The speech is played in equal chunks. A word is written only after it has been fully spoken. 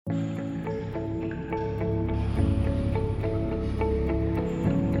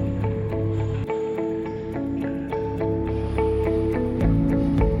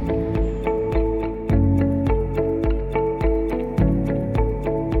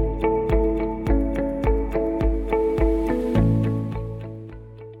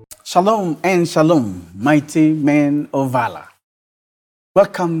Shalom and shalom, mighty men of valor.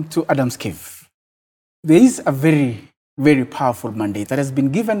 Welcome to Adam's Cave. There is a very, very powerful mandate that has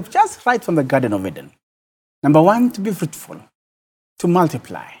been given just right from the Garden of Eden. Number one, to be fruitful, to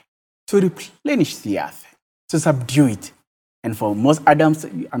multiply, to replenish the earth, to subdue it. And for most Adams,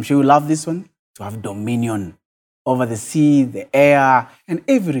 I'm sure you love this one, to have dominion over the sea, the air, and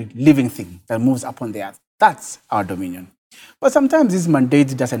every living thing that moves upon the earth. That's our dominion. But sometimes this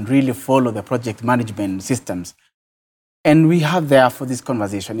mandate doesn't really follow the project management systems. And we have therefore this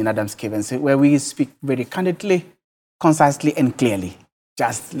conversation in Adam's Cave where we speak very candidly, concisely, and clearly,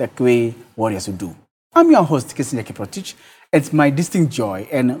 just like way warriors would do. I'm your host, KIPRUTO. It's my distinct joy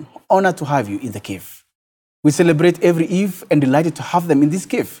and honor to have you in the cave. We celebrate every eve and delighted to have them in this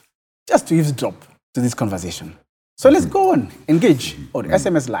cave, just to eavesdrop to this conversation. So let's go on, engage on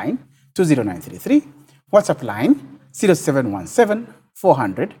SMS line 20933, WhatsApp line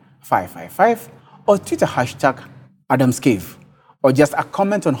 0717-400-555, or Twitter hashtag Adam's Cave, or just a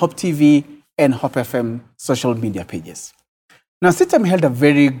comment on Hope TV and Hope FM social media pages. Now, CITAM held a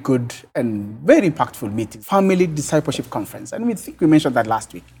very good and very impactful meeting, Family Discipleship Conference, and we think we mentioned that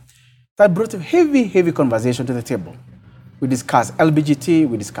last week. That brought a heavy conversation to the table. We discussed LBGT,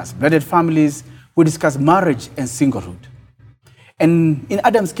 we discussed blended families, we discussed marriage and singlehood. And in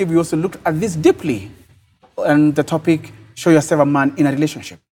Adam's Cave, we also looked at this deeply, and the topic, show yourself a man in a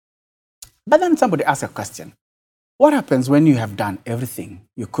relationship. But then somebody asked a question. What happens when you have done everything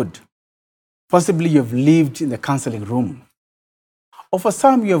you could? Possibly you've lived in the counseling room. Or for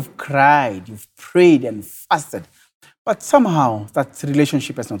some, you have cried, you've prayed and fasted, but somehow that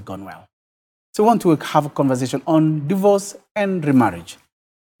relationship has not gone well. So we want to have a conversation on divorce and remarriage.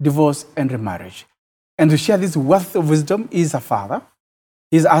 Divorce and remarriage. And to share this wealth of wisdom is a father.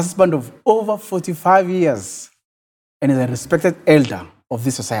 He's a husband of over 45 years and is a respected elder of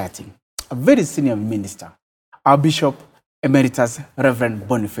this society, a very senior minister, our Bishop Emeritus, Reverend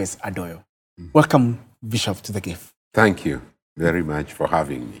Boniface ADOYO. Welcome, Bishop, to the cave. Thank you very much for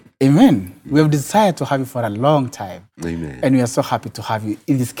having me. Amen. We have desired to have you for a long time. Amen. And we are so happy to have you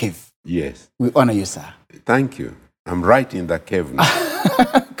in this cave. Yes. We honor you, sir. Thank you. I'm right in the cave now.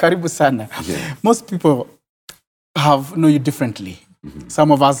 Karibu sana. Yeah. Most people know you differently. Mm-hmm.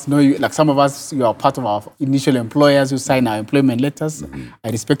 Some of us know you, like some of us, you are part of our initial employers who sign our employment letters. Mm-hmm.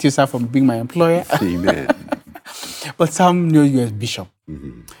 I respect you, sir, for being my employer. Amen. But some know you as bishop.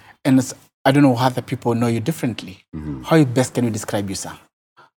 Mm-hmm. And I don't know how other people know you differently. Mm-hmm. How best can you describe you, sir?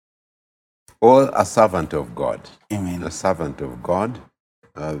 Well, a servant of God. Amen. A servant of God.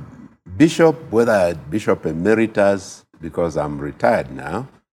 Bishop, whether Bishop Emeritus, because I'm retired now,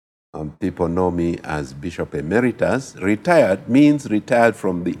 people know me as Bishop Emeritus. Retired means retired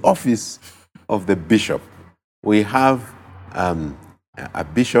from the office of the bishop. We have a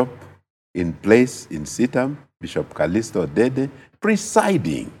bishop in place in CITAM, Bishop Callisto Dede,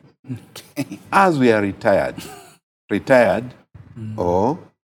 presiding as we are retired or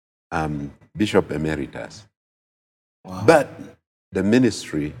Bishop Emeritus. Wow. But the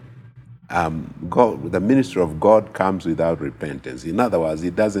ministry, the ministry of God comes without repentance. In other words,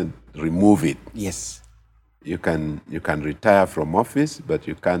 it doesn't remove it. Yes. You can retire from office, but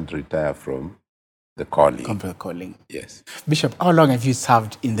you can't retire from the calling. Complete calling. Yes. Bishop, how long have you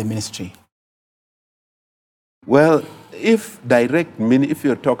served in the ministry? Well, if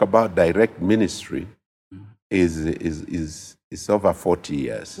you talk about direct ministry, is over 40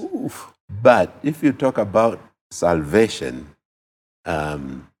 years. Oof. But if you talk about salvation,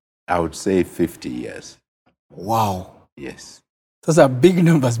 I would say 50 years. Wow. Yes. Those are big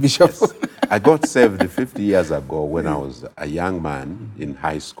numbers, Bishop. Yes. I got saved 50 years ago when I was a young man in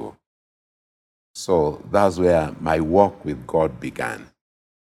high school. So that's where my walk with God began.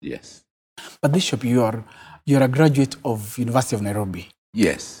 Yes. But Bishop, you're a graduate of University of Nairobi.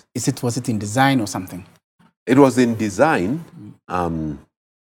 Yes. Was it in design or something? It was in design.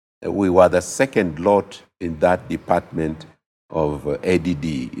 We were the second lot in that department of ADD.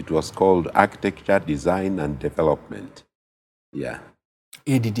 It was called Architecture, Design, and Development. Yeah.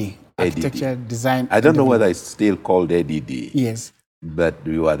 ADD. Architecture, Design. I don't know whether it's still called ADD. Yes. But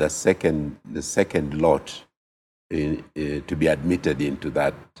we were the second lot to be admitted into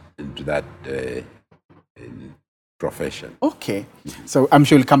that profession. Okay. So I'm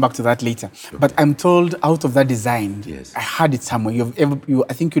sure we'll come back to that later. Okay. But I'm told out of that design, yes. I heard it somewhere.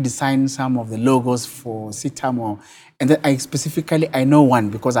 I think you designed some of the logos for CITAM, and then I know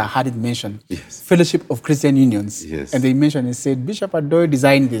one because I heard it mentioned. Yes. Fellowship of Christian Unions. Yes. And they mentioned and said, Bishop ADOYO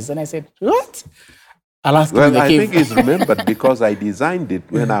designed this. And I said, what? I'll ask well, I think it's remembered because I designed it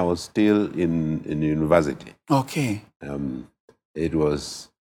when I was still in university. Okay. It was,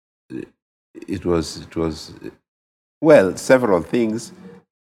 well, several things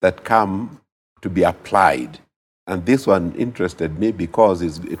that come to be applied. And this one interested me because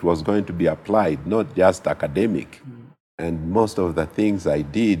it was going to be applied, not just academic. And most of the things I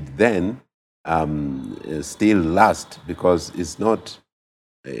did then still last because it's not,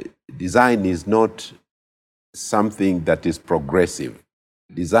 design is not something that is progressive.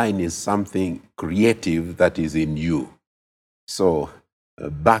 Design is something creative that is in you. So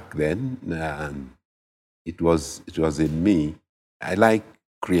back then, it was in me. I like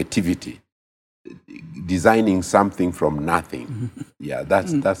creativity, designing something from nothing. Yeah,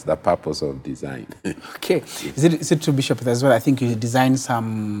 that's the purpose of design. Okay. Is it true, Bishop, as well? I think you designed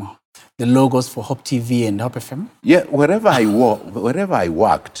the logos for Hope TV and Hope FM? Yeah, wherever I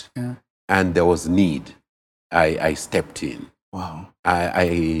worked and there was need, I stepped in. Wow.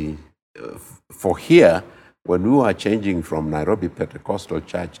 For here, when we were changing from Nairobi Pentecostal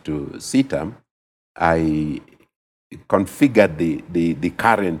Church to CITAM, I configured the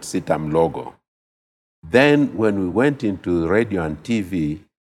current CITAM logo. Then when we went into radio and TV,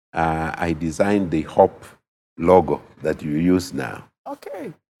 I designed the Hope logo that you use now.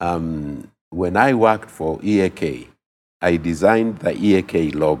 Okay. When I worked for EAK, I designed the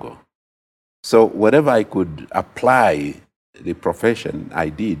EAK logo. So whatever I could apply the profession, I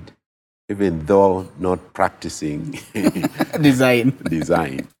did, even though not practicing design. Yes.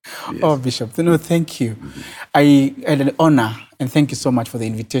 Oh, Bishop, no, thank you. I had an honor, and thank you so much for the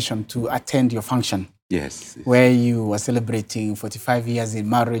invitation to attend your function. Yes. Where you were celebrating 45 years in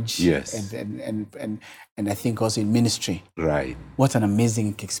marriage. Yes. And I think also in ministry. Right. What an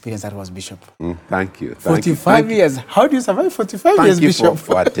amazing experience that was, Bishop. Thank you. 45 years. How do you survive 45 years, Bishop? Thank you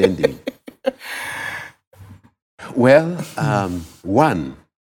for attending. Well,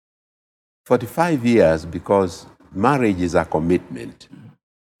 45 years because marriage is a commitment.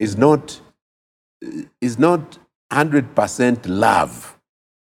 It's not 100% love.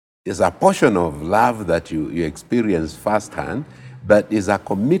 There's a portion of love that you experience firsthand, but it's a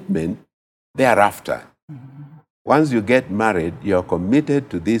commitment thereafter. Once you get married, you're committed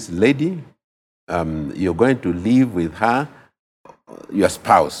to this lady. You're going to live with her, your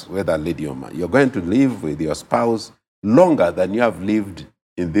spouse, whether lady or man. You're going to live with your spouse longer than you have lived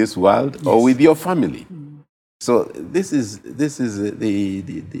in this world, yes, or with your family. So this is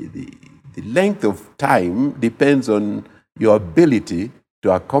the length of time depends on your ability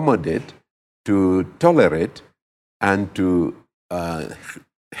to accommodate, to tolerate, and to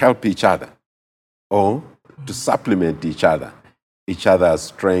help each other, or to supplement each other's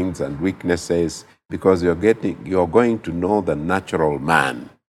strengths and weaknesses, because you're going to know the natural man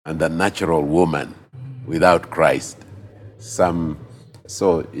and the natural woman without Christ. So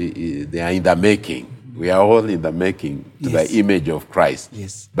they are in the making. We are all in the making to yes, the image of Christ.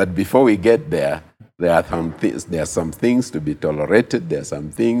 Yes. But before we get there, there are some things to be tolerated. There are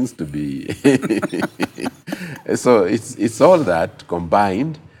some things to be. So it's all that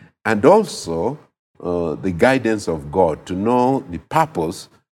combined, and also the guidance of God to know the purpose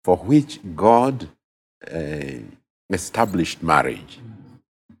for which God established marriage.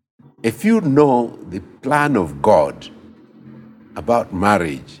 If you know the plan of God about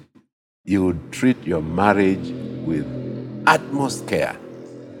marriage, you would treat your marriage with utmost care.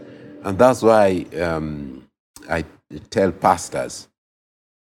 And that's why I tell pastors,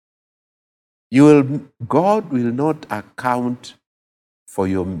 God will not account for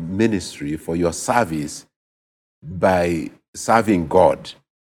your ministry, for your service, by serving God,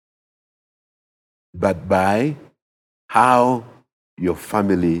 but by how your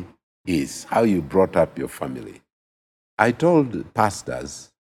family is, how you brought up your family. I told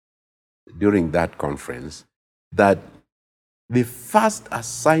pastors during that conference that the first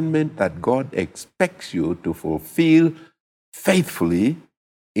assignment that God expects you to fulfill faithfully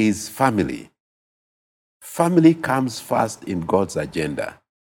is family. Family comes first in God's agenda.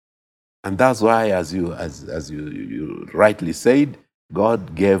 And that's why, as you rightly said,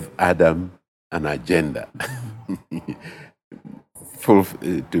 God gave Adam an agenda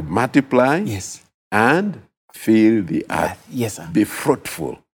to multiply, yes, and fill the earth. Yes, sir. Be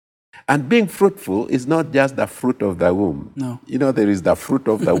fruitful. And being fruitful is not just the fruit of the womb. No. You know, there is the fruit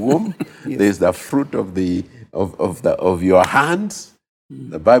of the womb, yes, there is the fruit of the of your hands.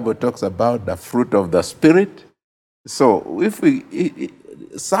 The Bible talks about the fruit of the Spirit. So if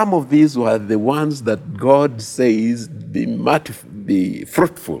some of these were the ones that God says be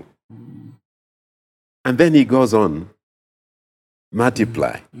fruitful. And then he goes on,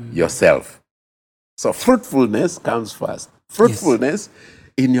 multiply yourself. So fruitfulness comes first. Fruitfulness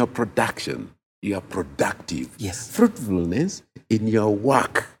in your production. You are productive. Yes. Fruitfulness in your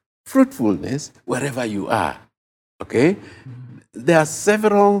work. Fruitfulness wherever you are. Okay? There are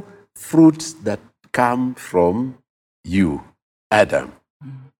several fruits that come from you, Adam.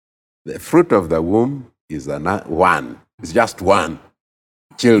 The fruit of the womb is one. It's just one.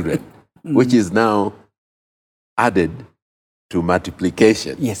 Children, which is now added to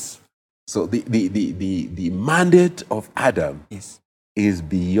multiplication. Yes. So the mandate of Adam is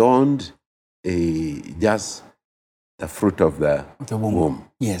beyond just the fruit of the womb.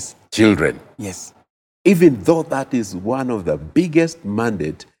 Yes. Children. Yes. Even though that is one of the biggest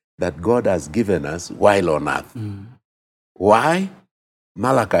mandate that God has given us while on earth. Why?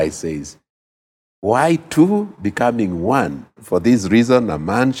 Malachi says, why two becoming one? For this reason, a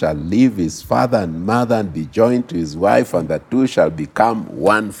man shall leave his father and mother and be joined to his wife, and the two shall become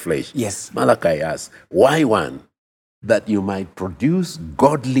one flesh. Yes. Malachi asks, why one? That you might produce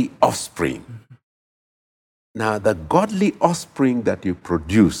godly offspring. Now, the godly offspring that you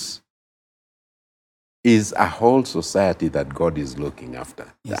produce is a whole society that God is looking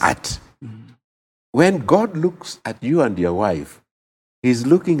after. At. When God looks at you and your wife, he's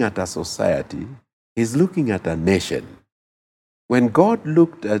looking at a society, he's looking at a nation. When God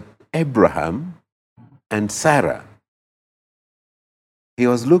looked at Abraham and Sarah, he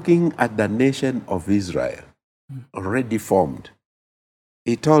was looking at the nation of Israel, already formed.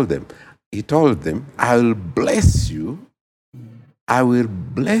 He told them, I will bless you, I will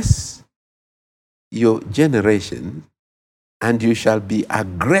bless your generation, and you shall be a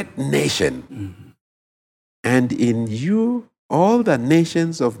great nation. And in you, all the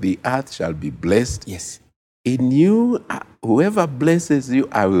nations of the earth shall be blessed. Yes. In you, whoever blesses you,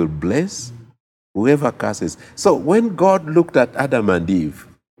 I will bless. Whoever curses. So when God looked at Adam and Eve,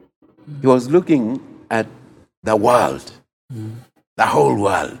 he was looking at the world, the whole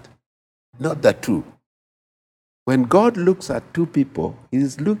world, not the two. When God looks at two people,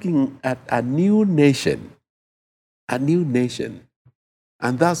 he's looking at a new nation, a new nation.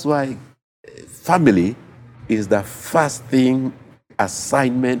 And that's why family is the first thing,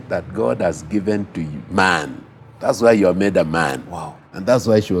 assignment that God has given to you, man. That's why you're made a man. Wow. And that's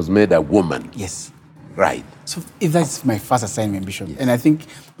why she was made a woman. Yes. Right. So if that's my first assignment, Bishop, and I think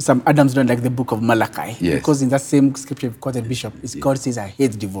some Adams don't like the book of Malachi, because in that same scripture you've quoted, Bishop, God says, I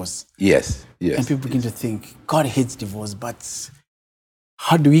hate divorce. Yes. And people begin to think, God hates divorce, but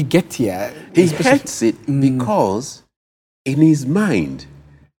how do we get here? He hates it because in his mind,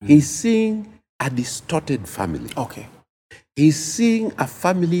 he's seeing a distorted family. Okay. He's seeing a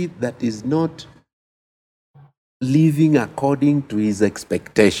family that is not living according to his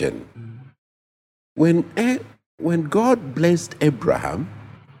expectation. When God blessed Abraham,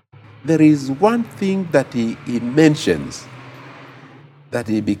 there is one thing that he mentions, that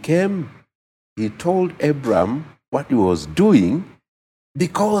he told Abraham what he was doing,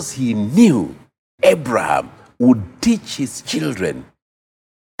 because he knew Abraham would teach his children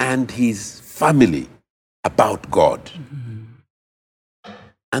and his family about God.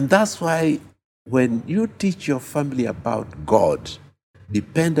 And that's why when you teach your family about God,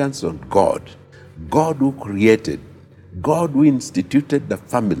 dependence on God, God who created, God who instituted the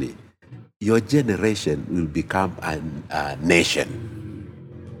family, your generation will become a nation.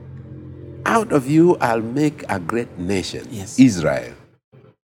 Out of you, I'll make a great nation, Israel.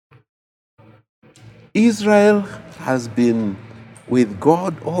 Israel has been with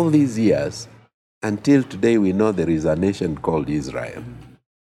God all these years, until today we know there is a nation called Israel.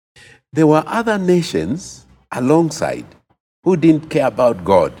 There were other nations alongside who didn't care about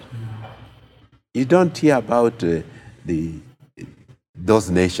God. You don't hear about those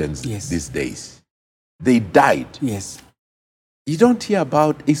nations these days. They died. Yes. You don't hear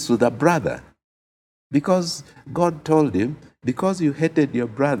about Esau the brother, because God told him, because you hated your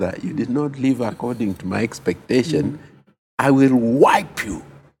brother, you did not live according to my expectation, I will wipe you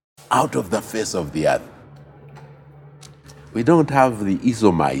out of the face of the earth. We don't have the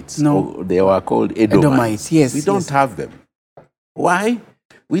Edomites. No. They were called Edomites. Yes. We don't have them. Why?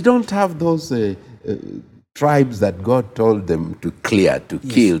 We don't have those tribes that God told them to clear, to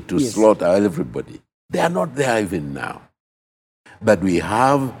kill, to slaughter everybody. They are not there even now. But we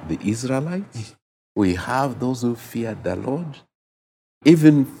have the Israelites. We have those who feared the Lord.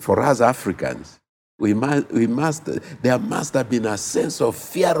 Even for us Africans, there must have been a sense of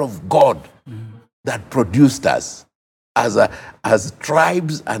fear of God that produced us as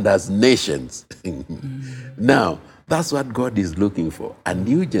tribes and as nations. Now, that's what God is looking for, a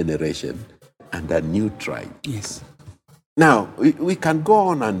new generation and a new tribe. Yes. Now, we can go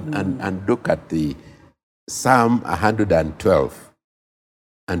on and look at the Psalm 112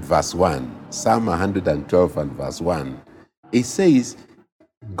 and verse 1. Psalm 112 and verse 1. It says,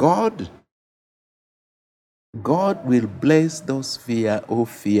 God will bless those who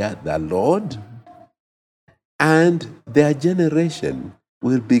fear the Lord, and their generation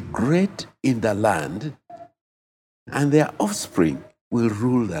will be great in the land, and their offspring will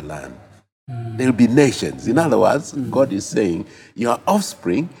rule the land. There will be nations. In other words, God is saying, your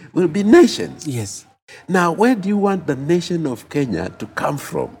offspring will be nations. Yes. Now, where do you want the nation of Kenya to come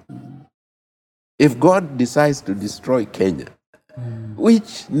from? If God decides to destroy Kenya,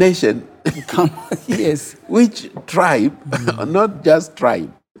 which nation? Yes. Which tribe? Not just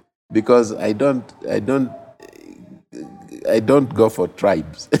tribe, because I don't go for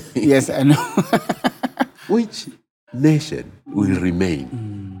tribes. Yes, I know. Which nation will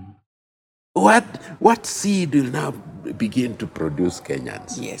remain? What seed will now begin to produce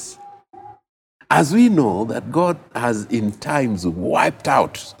Kenyans? Yes. As we know that God has in times wiped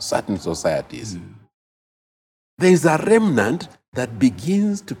out certain societies, there is a remnant that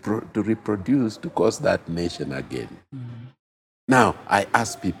begins to reproduce to cause that nation again. Now, I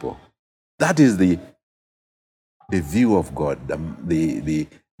ask people, that is the view of God, the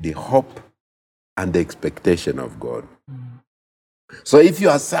hope and the expectation of God. So if you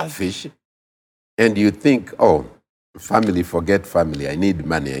are selfish and you think, oh, family, forget family, I need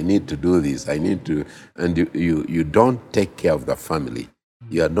money, I need to do this, I need to, and you don't take care of the family,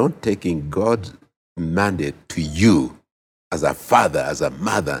 you are not taking God's mandate to you as a father, as a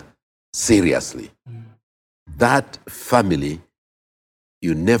mother, seriously. That family,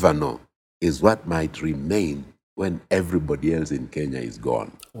 you never know, is what might remain when everybody else in Kenya is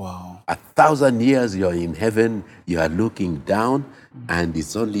gone. Wow. 1,000 years you're in heaven, you are looking down, and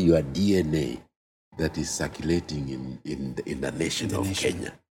it's only your DNA that is circulating in the nation of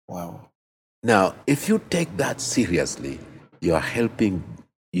Kenya. Wow. Now, if you take that seriously, you're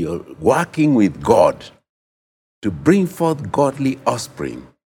working with God to bring forth godly offspring,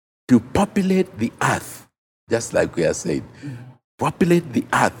 to populate the earth, just like we are saying, populate the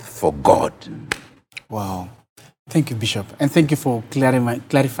earth for God. Wow. Thank you, Bishop. And thank you for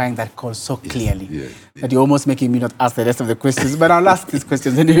clarifying that call so clearly. Yes. That you're almost making me not ask the rest of the questions, but I'll ask these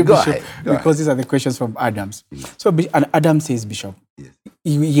questions anyway, Go Bishop, ahead. because these are the questions from Adams. So, and Adam says, Bishop,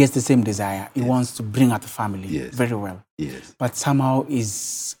 he has the same desire. He wants to bring out the family very well. Yes. But somehow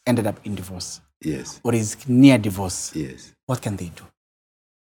is ended up in divorce. Yes. Or is near divorce. Yes. What can they do?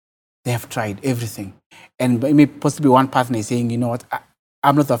 They have tried everything. And maybe possibly one partner is saying, you know what,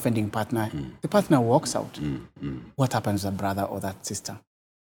 I'm not the offending partner. The partner walks out. What happens to the brother or that sister?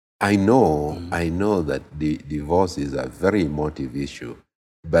 I know that the divorce is a very emotive issue,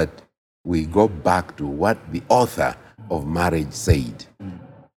 but we go back to what the author of marriage said.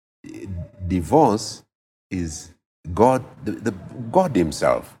 Divorce is God, God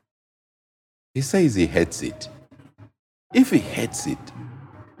himself. He says he hates it. If he hates it,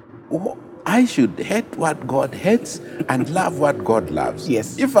 I should hate what God hates and love what God loves.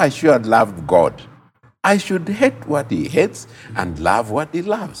 Yes. If I should love God, I should hate what he hates and love what he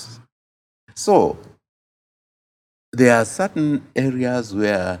loves. So, there are certain areas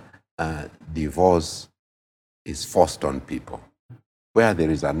where divorce is forced on people, where there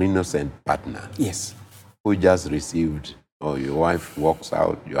is an innocent partner who just received, or your wife walks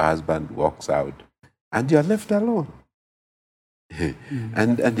out, your husband walks out, and you're left alone.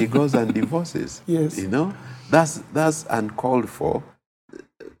 and he goes and divorces. Yes. You know, that's uncalled for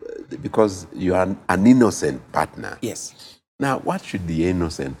because you are an innocent partner. Yes. Now, what should the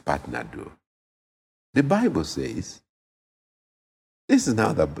innocent partner do? The Bible says, this is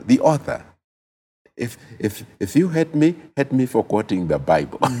now the author. If you hate me for quoting the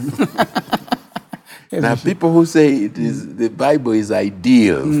Bible. Now, people who say the Bible is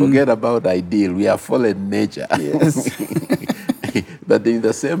ideal, forget about ideal. We are fallen nature. Yes. But in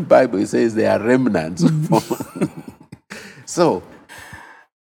the same Bible, it says there are remnants. So,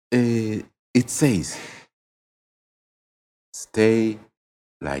 it says, stay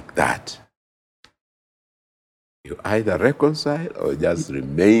like that. You either reconcile or just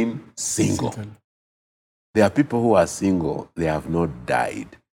remain single. There are people who are single, they have not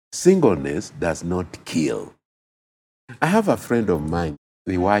died. Singleness does not kill. I have a friend of mine,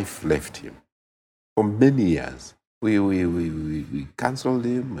 the wife left him for many years. We canceled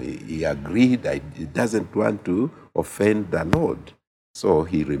him. He agreed that he doesn't want to offend the Lord. So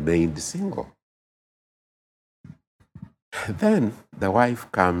he remained single. Then the wife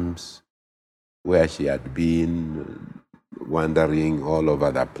comes where she had been wandering all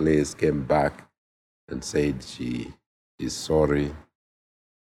over the place, came back and said she is sorry.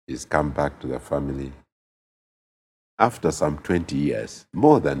 She's come back to the family. After some 20 years,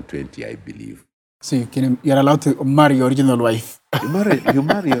 more than 20, I believe. So you're allowed to marry your original wife. You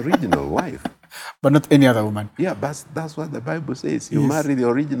marry your original wife. But not any other woman. Yeah, but that's what the Bible says. You marry the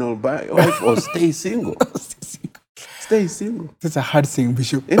original wife or stay single. Stay single. That's a hard thing,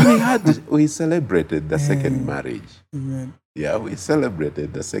 Bishop. And we celebrated the second marriage. Amen. Yeah, we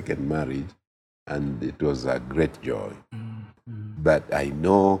celebrated the second marriage, and it was a great joy. But I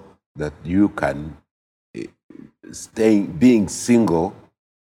know that you can, being single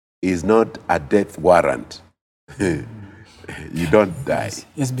is not a death warrant. You don't die.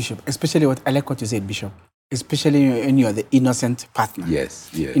 Yes, Bishop. Especially I like what you said, Bishop. Especially when you are the innocent partner. Yes.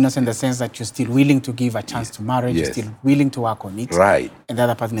 Innocent in the sense that you're still willing to give a chance to marriage, you're still willing to work on it. Right. And the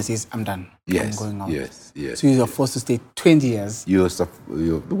other partner says, I'm done. Yes. I'm going out. Yes. So you're forced to stay 20 years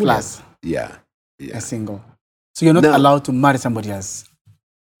plus Yeah. as single. So you're not allowed to marry somebody else?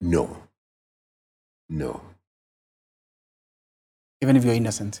 No. Even if you're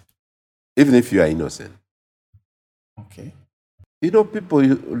innocent? Even if you are innocent. Okay. People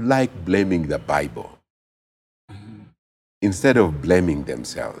like blaming the Bible instead of blaming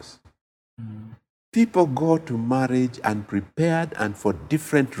themselves. People go to marriage unprepared and for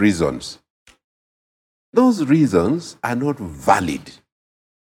different reasons. Those reasons are not valid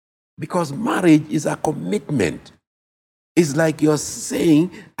because marriage is a commitment. It's like you're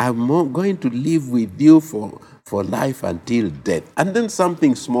saying, I'm going to live with you for life until death. And then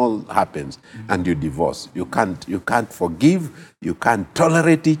something small happens and you divorce. You can't forgive, you can't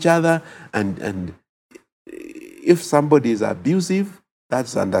tolerate each other. And if somebody is abusive,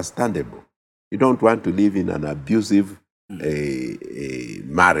 that's understandable. You don't want to live in an abusive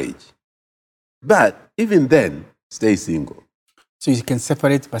marriage. But even then, stay single. So you can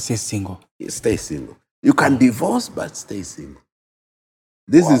separate but stay single? Stay single. You can divorce but stay single.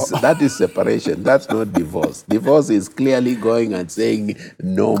 That is separation. That's not divorce. Divorce is clearly going and saying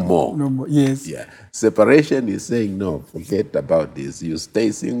no more. No more, yes. Yeah. Separation is saying no, forget about this. You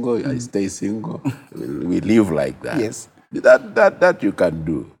stay single, I stay single. We live like that. Yes. That you can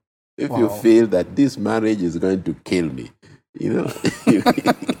do. If you feel that this marriage is going to kill me, you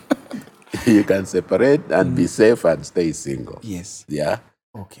can separate and be safe and stay single. Yes. Yeah.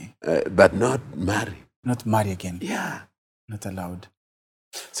 Okay. But not marry. Not marry again. Yeah. Not allowed.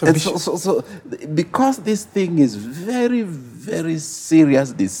 So because this thing is very, very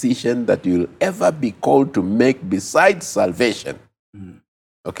serious decision that you'll ever be called to make besides salvation,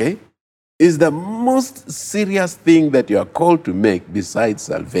 okay, is the most serious thing that you are called to make besides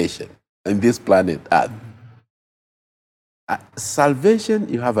salvation in this planet Earth. Salvation,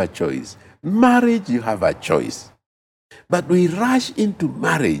 you have a choice. Marriage, you have a choice. But we rush into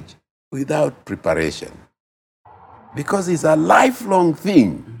marriage without preparation. Because it's a lifelong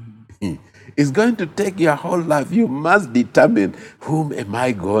thing. It's going to take your whole life. You must determine, whom am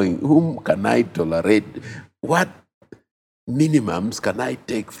I going? Whom can I tolerate? What minimums can I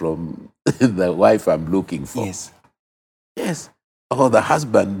take from the wife I'm looking for? Yes. Yes. Or the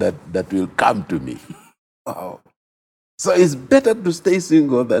husband that will come to me. Oh. So it's better to stay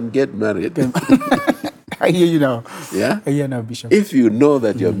single than get married. I hear you now. Yeah? I hear now, Bishop. If you know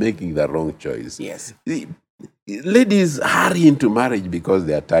that you're making the wrong choice. Yes. Ladies hurry into marriage because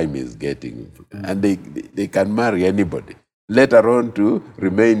their time is getting, and they can marry anybody, let alone to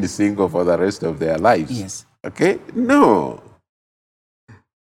remain single for the rest of their lives. Yes. Okay? No.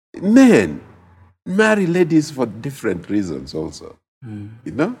 Men marry ladies for different reasons also.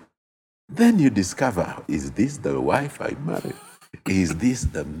 Then you discover, is this the wife I married? Is this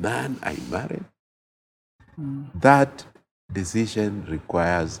the man I married? That decision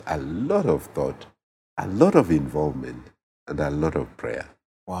requires a lot of thought, a lot of involvement, and a lot of prayer.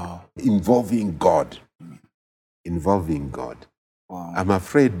 Wow. Involving God. Involving God. Wow. I'm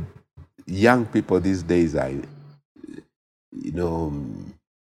afraid young people these days are,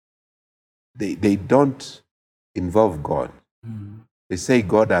 they don't involve God. They say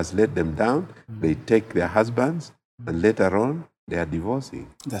God has let them down. They take their husbands, and later on, they are divorcing.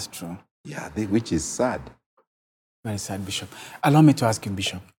 That's true. Yeah, which is sad. Very sad, Bishop. Allow me to ask you,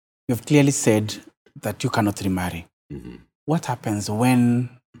 Bishop. You've clearly said that you cannot remarry. What happens when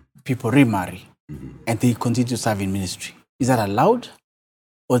people remarry and they continue to serve in ministry? Is that allowed?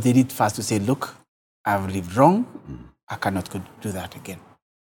 Or they need first to say, look, I've lived wrong. I cannot do that again.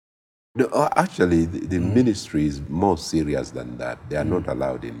 No, actually, the ministry is more serious than that. They are not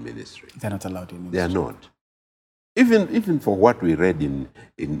allowed in ministry. They're not allowed in ministry. They are not. Even for what we read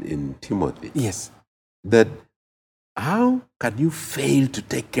in Timothy. Yes. That how can you fail to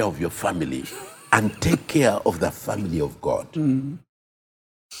take care of your family and take care of the family of God?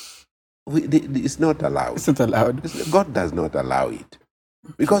 It's not allowed. It's not allowed. God does not allow it.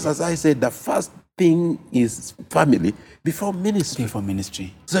 Because as I said, the first thing is family before ministry. Before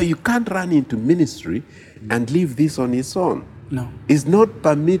ministry. So you can't run into ministry and leave this on its own. No. It's not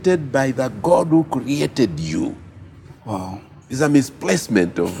permitted by the God who created you. Wow. It's a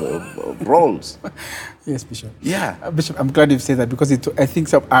misplacement of roles. Yes, Bishop. Yeah. Bishop, I'm glad you've said that because I think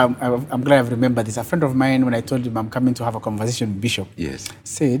so. I'm glad I've remembered this. A friend of mine, when I told him I'm coming to have a conversation with Bishop,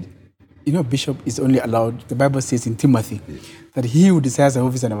 said, Bishop is only allowed, the Bible says in Timothy, that he who desires the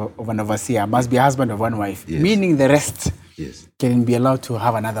office of an overseer must be a husband of one wife, meaning the rest can be allowed to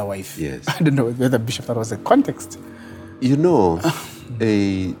have another wife. Yes. I don't know whether Bishop, that was the context.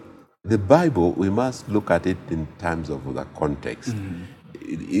 The Bible, we must look at it in terms of the context.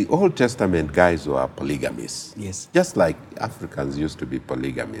 Old Testament guys were polygamists. Yes. Just like Africans used to be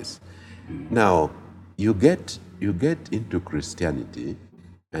polygamists. Now, you get into Christianity,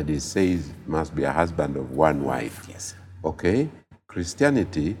 and it says must be a husband of one wife. Yes. Okay?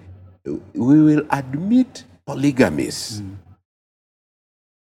 Christianity, we will admit polygamists.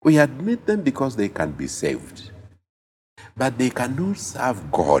 We admit them because they can be saved. But they cannot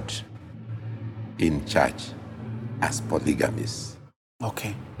serve God in church as polygamists.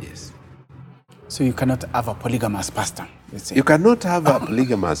 Okay. Yes. So you cannot have a polygamous pastor, let's say. You cannot have a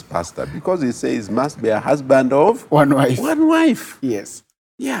polygamous pastor because it says must be a husband of one wife. One wife. Yes.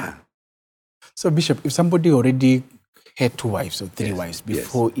 Yeah. So Bishop, if somebody already had 2 wives or 3 wives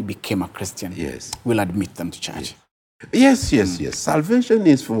before he became a Christian, we'll admit them to church. Yes. Salvation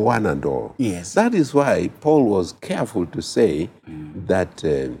is for one and all. Yes. That is why Paul was careful to say that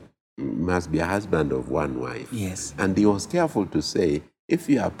must be a husband of one wife. Yes. And he was careful to say, if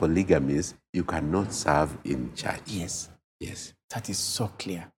you are polygamist, you cannot serve in church. Yes. Yes. That is so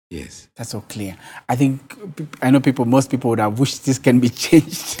clear. Yes. That's so clear. I know most people would have wished this can be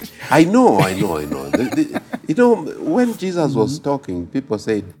changed. I know. When Jesus was talking, people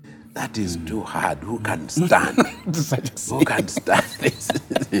said, that is too hard. Who can stand? Who can stand this?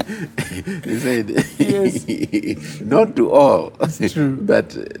 He said, not to all, but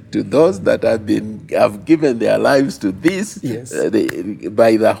to those that have given their lives to this,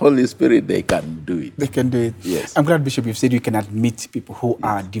 by the Holy Spirit, they can do it. They can do it. Yes. I'm glad, Bishop, you've said you can admit people who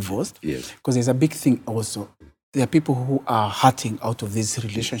are divorced. Yes. Because there's a big thing also. There are people who are hurting out of this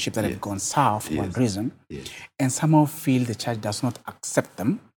relationship that have gone sour for one reason, and somehow feel the church does not accept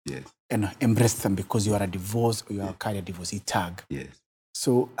them. Yes. And embrace them because you are a divorce or you are carrying a divorcee tag. Yes.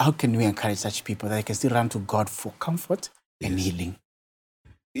 So how can we encourage such people that they can still run to God for comfort and healing?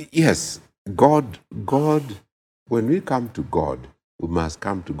 Yes. God, when we come to God, we must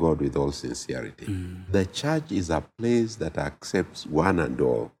come to God with all sincerity. The church is a place that accepts one and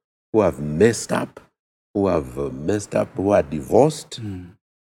all who have messed up, who are divorced,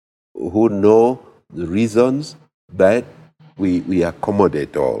 who know the reasons, but we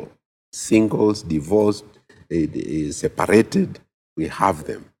accommodate all. Singles, divorced, separated, we have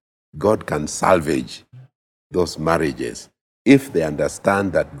them. God can salvage those marriages if they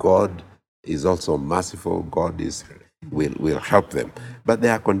understand that God is also merciful. God will help them. But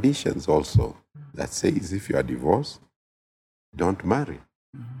there are conditions also that says if you are divorced, don't marry.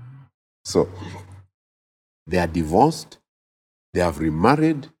 So they are divorced, they have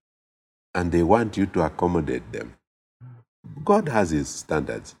remarried, and they want you to accommodate them. God has his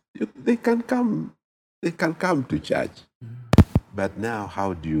standards. They can come to church. But now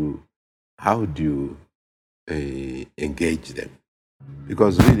how do you engage them?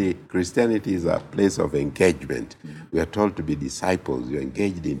 Because really Christianity is a place of engagement. We are told to be disciples. You're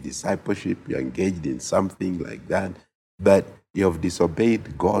engaged in discipleship, you're engaged in something like that, but you have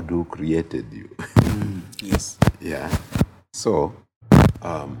disobeyed God who created you. Yes. Yeah. So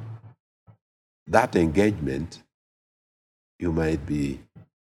that engagement, you might be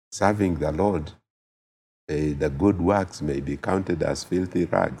serving the Lord. The good works may be counted as filthy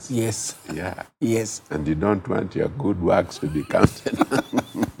rags. Yes. Yeah. Yes. And you don't want your good works to be counted.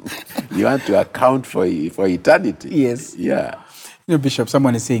 You want to account for eternity. Yes. Yeah. Bishop,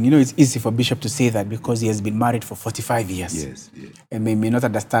 someone is saying, it's easy for Bishop to say that because he has been married for 45 years. Yes. And may not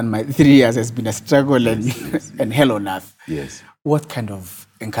understand my 3 years has been a struggle and hell on earth. Yes. What kind of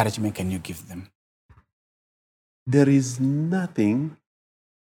encouragement can you give them? There is nothing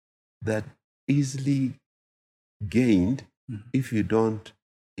that easily gained if you don't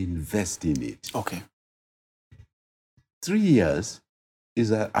invest in it. Okay. 3 years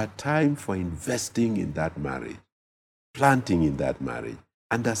is a time for investing in that marriage, planting in that marriage,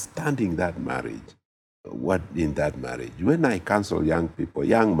 understanding that marriage, what in that marriage. When I counsel young people,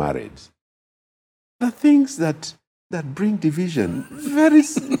 young marrieds, the things that bring division,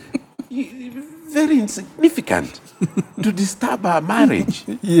 very insignificant to disturb our marriage.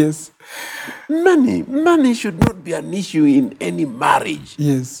 Yes. Money should not be an issue in any marriage.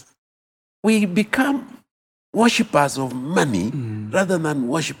 Yes. We become worshippers of money rather than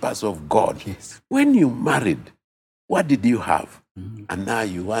worshippers of God. Yes. When you married, what did you have? And now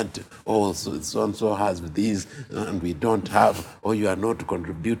you want, oh, so has this, and we don't have, or you are not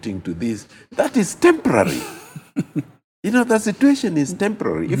contributing to this. That is temporary. The situation is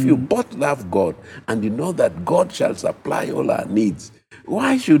temporary. If you both love God and you know that God shall supply all our needs,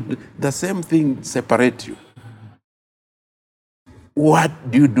 why should the same thing separate you? What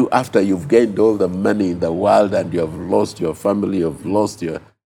do you do after you've gained all the money in the world and you have lost your family, you've lost your,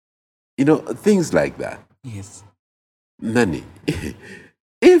 things like that? Yes. Money.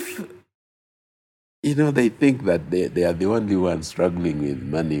 If, they think that they are the only ones struggling with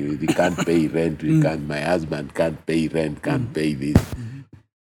money, we can't pay rent, my husband can't pay rent, can't pay this.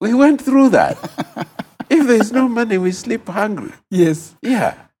 We went through that. If there's no money, we sleep hungry. Yes.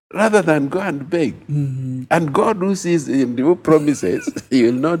 Yeah. Rather than go and beg. And God, who sees and who promises, He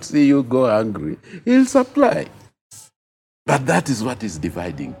will not see you go hungry. He'll supply. But that is what is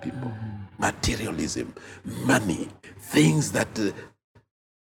dividing people. Materialism, money, things that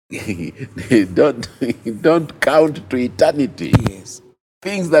don't count to eternity. Yes.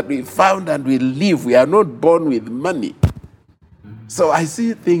 Things that we found and we live. We are not born with money. So I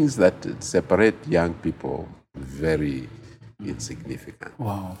see things that separate young people very insignificant.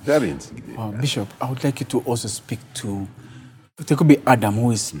 Wow. Very insignificant. Wow. Bishop, I would like you to also speak to, there could be Adam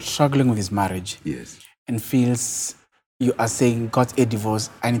who is struggling with his marriage. Yes. And feels you are saying, got a divorce,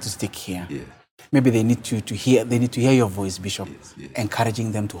 I need to stick here. Yes. Maybe they need to hear your voice, Bishop, Yes.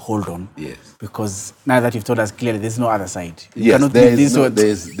 encouraging them to hold on. Yes. Because now that you've told us clearly, there's no other side. You Yes, cannot there's this no, one.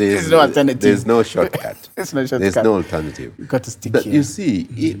 there's no alternative. There's no shortcut. There's no shortcut. There's no alternative. You've got to stick But here. you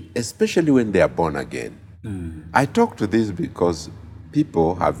see, especially when they are born again, I talk to this because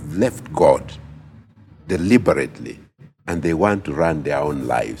people have left God deliberately and they want to run their own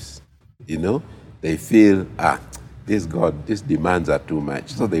lives. They feel, this God, these demands are too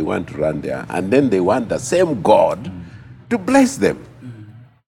much. So they want to run there. And then they want the same God to bless them.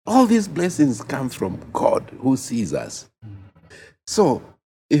 All these blessings come from God who sees us. So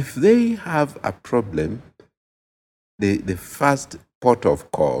if they have a problem, the first port of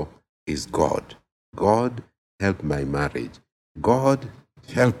call is God. God, help my marriage. God,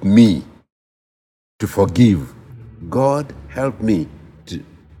 help me to forgive. God, help me to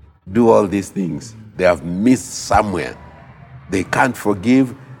do all these things. They have missed somewhere. They can't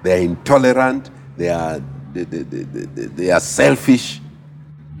forgive. They are intolerant. They are selfish.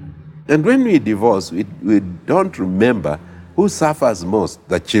 And when we divorce, we don't remember who suffers most,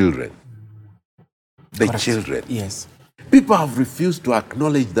 the children. The Correct. children. Yes. People have refused to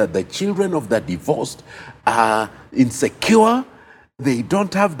acknowledge that the children of the divorced are insecure. They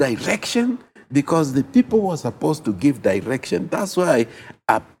don't have direction because the people who are supposed to give direction. That's why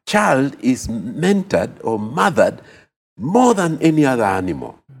a child is mentored or mothered more than any other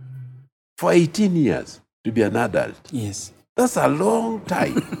animal for 18 years to be an adult. Yes. That's a long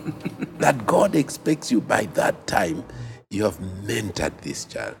time that God expects you by that time. You have mentored this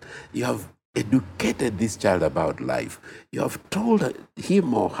child. You have educated this child about life. You have told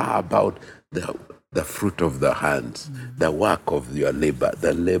him or her about the fruit of the hands, the work of your labor,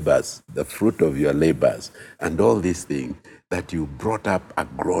 the fruit of your labors, and all these things that you brought up a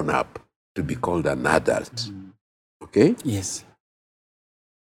grown-up to be called an adult. Okay? Yes.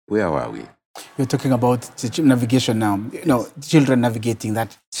 Where were we? You're talking about navigation now. Children navigating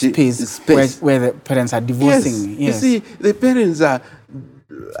that space. Where the parents are divorcing. Yes. You see, the parents are,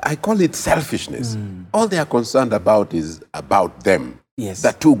 I call it selfishness. All they are concerned about is about them. Yes.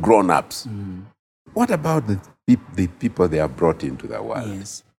 The two grown-ups. What about the people they have brought into the world?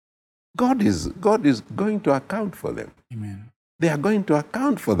 Yes. God is going to account for them. Amen. They are going to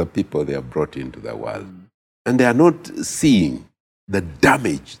account for the people they have brought into the world. And they are not seeing the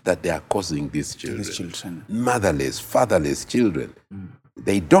damage that they are causing these children. Motherless, fatherless children.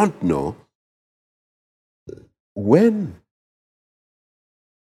 They don't know. When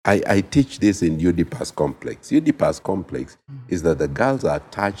I teach this in Oedipus complex. Oedipus complex is that the girls are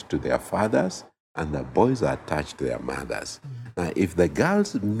attached to their fathers and the boys are attached to their mothers. Now, if the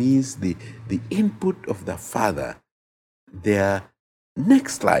girls miss the input of the father, their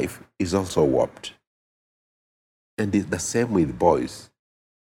next life is also warped. And it's the same with boys.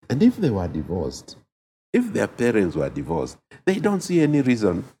 And if they were divorced, if their parents were divorced, they don't see any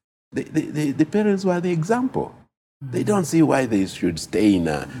reason. The parents were the example. They don't see why they should stay in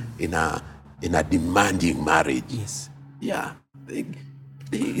a demanding marriage. Yes. Yeah.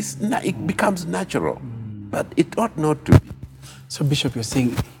 It becomes natural. But it ought not to be. So, Bishop, you're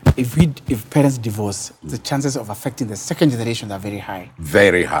saying if parents divorce, the chances of affecting the second generation are very high.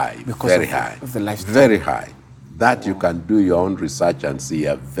 Very high. Because of the lifestyle. Very high. That you can do your own research and see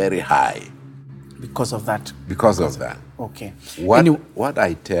are very high. Because of that. Because of that. Okay. What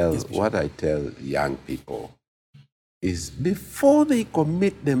I tell young people is before they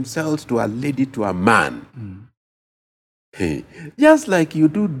commit themselves to a lady, to a man, just like you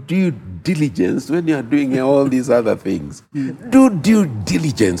do due diligence when you are doing all these other things, do due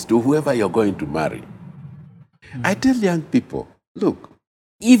diligence to whoever you're going to marry. I tell young people, look,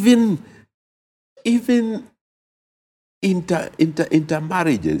 even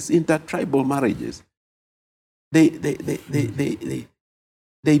intermarriages, intertribal marriages, they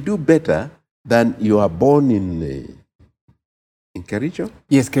do better than you are born in Kericho?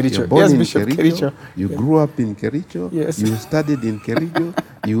 Yes, Kericho. You're born yes, in Bishop, Kericho. You grew up in Kericho. Yes. You studied in Kericho.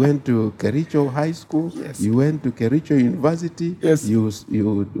 You went to Kericho High School. Yes. You went to Kericho University. Yes. You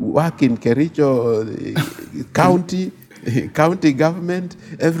work in Kericho County. County government,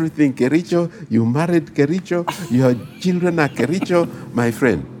 everything Kericho. You married Kericho. Your children are Kericho. My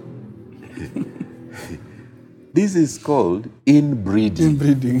friend, this is called inbreeding.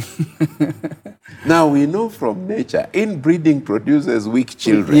 Inbreeding. Now we know from nature, inbreeding produces weak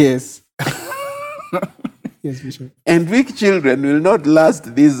children. Yes. Yes, Bishop. And weak children will not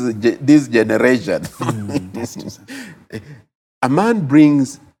last this generation. A man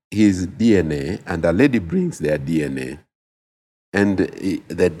brings his DNA and a lady brings their DNA. And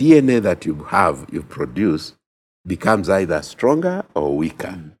the DNA that you produce, becomes either stronger or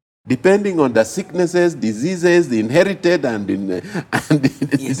weaker, depending on the sicknesses, diseases, the inherited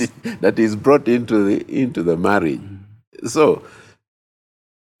that is brought into the marriage. So,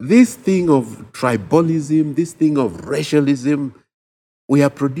 this thing of tribalism, this thing of racialism, we are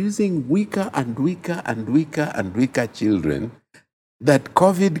producing weaker and weaker and weaker and weaker children that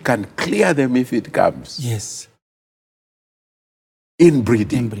COVID can clear them if it comes. Yes.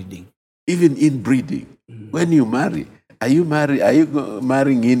 Inbreeding. Even inbreeding. When you marry, are you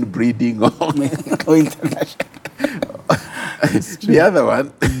marrying inbreeding or international? The other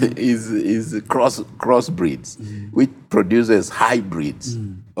one is crossbreeds, which produces hybrids.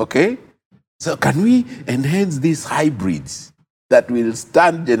 Okay? So can we enhance these hybrids that will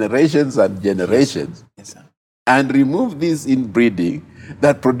stand generations and generations? Yes, sir. And remove this inbreeding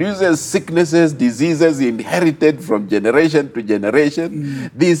that produces sicknesses, diseases inherited from generation to generation.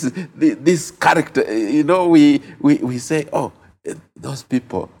 This character, we say, oh, those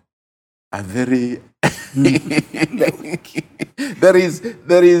people are very. There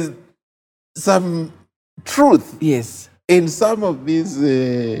is some truth. Yes. In some of these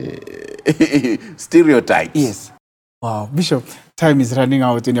stereotypes. Yes. Wow, Bishop, time is running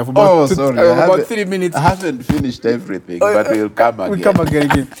out. And you have about 3 minutes. I haven't finished everything, but we'll come again. We'll come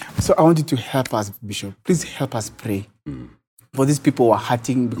again. So I want you to help us, Bishop. Please help us pray for these people who are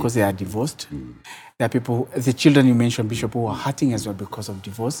hurting because they are divorced. There are people, the children you mentioned, Bishop, who are hurting as well because of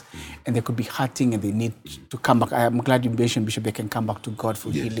divorce. And they could be hurting and they need to come back. I am glad you mentioned, Bishop, they can come back to God for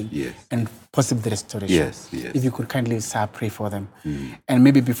healing and possibly the restoration. Yes. If you could kindly, sir, pray for them. And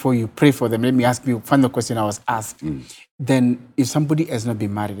maybe before you pray for them, let me ask you, final question I was asked. Then if somebody has not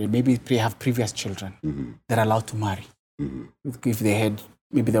been married, and maybe they have previous children, they're allowed to marry. If they had,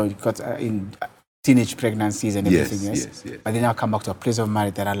 maybe they got in teenage pregnancies and everything, yes? But they now come back to a place of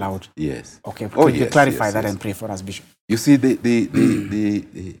marriage, they're allowed. Yes. Okay, could you clarify that and pray for us, Bishop? You see, the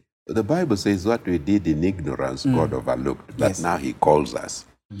Bible says what we did in ignorance, God overlooked, but now He calls us.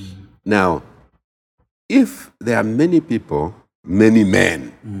 Now, if there are many people, many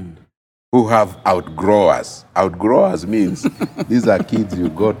men, who have outgrowers. Outgrowers means these are kids you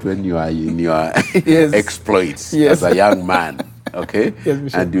got when you are in your exploits as a young man. Okay?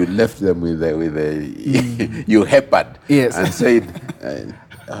 Yes, and you left them with a you heppered and said,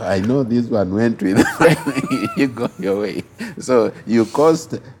 I know this one went with you go your way. So you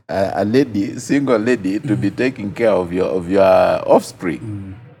caused a single lady to be taking care of your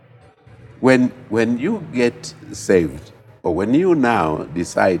offspring. When you get saved, or when you now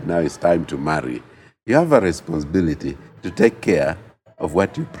decide now it's time to marry, you have a responsibility to take care of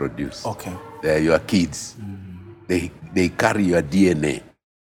what you produce. Okay. They are your kids. They carry your DNA.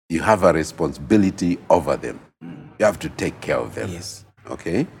 You have a responsibility over them. You have to take care of them. Yes.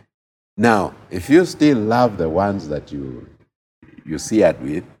 Okay? Now, if you still love the ones that you see it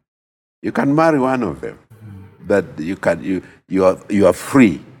with, you can marry one of them. But you are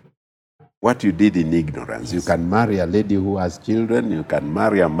free. What you did in ignorance. Yes. You can marry a lady who has children. You can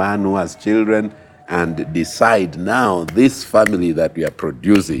marry a man who has children, and decide now this family that we are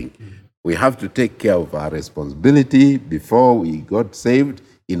producing, we have to take care of our responsibility. Before we got saved,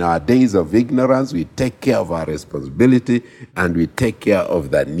 in our days of ignorance, we take care of our responsibility and we take care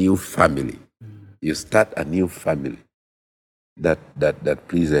of the new family. You start a new family that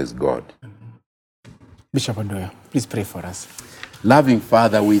pleases God. Bishop ADOYO, please pray for us. Loving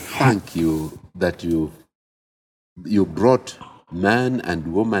Father, we thank you that you brought man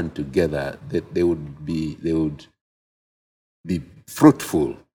and woman together, that they would be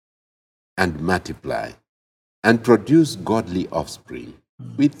fruitful and multiply and produce godly offspring.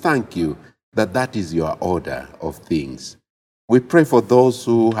 We thank you that is your order of things. We pray for those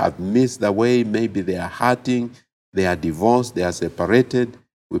who have missed the way. Maybe they are hurting, they are divorced, they are separated.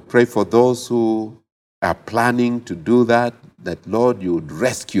 We pray for those who are planning to do that Lord, you would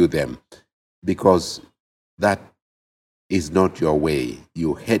rescue them, because that is not your way.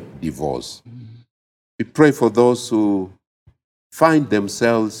 You hate divorce. We pray for those who find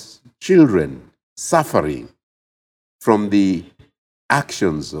themselves children suffering from the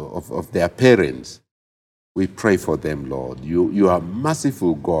actions of their parents. We pray for them, Lord. You are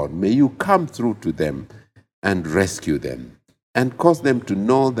merciful God. May you come through to them and rescue them and cause them to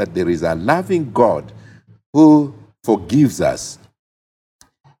know that there is a loving God who forgives us,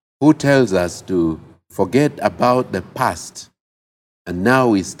 who tells us to forget about the past, and now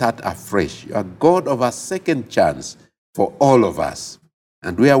we start afresh. You are God of a second chance for all of us.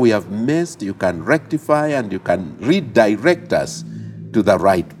 And where we have missed, you can rectify and you can redirect us to the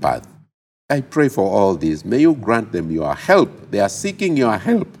right path. I pray for all these. May you grant them your help. They are seeking your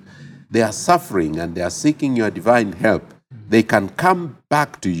help. They are suffering and they are seeking your divine help. They can come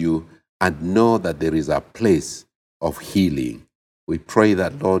back to you and know that there is a place of healing. We pray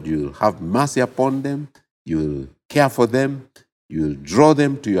that, Lord, you'll have mercy upon them, you'll care for them, you'll draw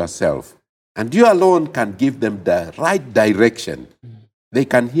them to yourself, and you alone can give them the right direction. They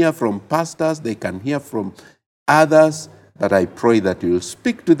can hear from pastors, they can hear from others, but I pray that you'll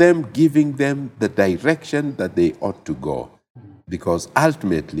speak to them, giving them the direction that they ought to go, because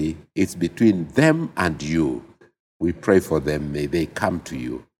ultimately it's between them and you. We pray for them. May they come to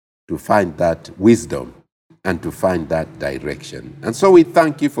you to find that wisdom and to find that direction. And so we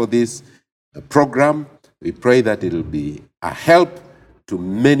thank you for this program. We pray that it'll be a help to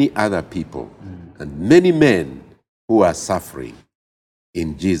many other people and many men who are suffering.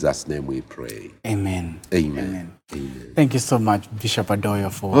 In Jesus' name we pray. Amen. Amen. Amen. Amen. Thank you so much, Bishop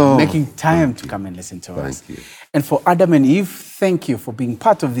ADOYO, for making time to come and listen to us. Thank you. And for Adam and Eve, thank you for being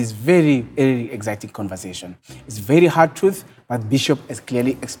part of this very, very exciting conversation. It's very hard truth, but Bishop has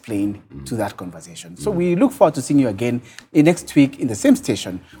clearly explained to that conversation. So we look forward to seeing you again next week in the same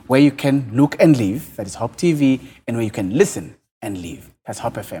station, where you can look and live, that is Hope TV, and where you can listen and live, that's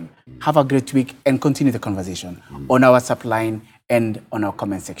Hope FM. Have a great week and continue the conversation on our subline and on our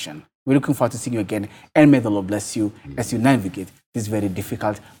comment section. We're looking forward to seeing you again, and may the Lord bless you as you navigate this very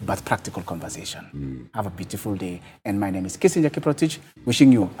difficult but practical conversation. Have a beautiful day, and my name is KIPRUTO,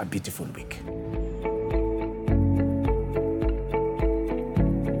 wishing you a beautiful week.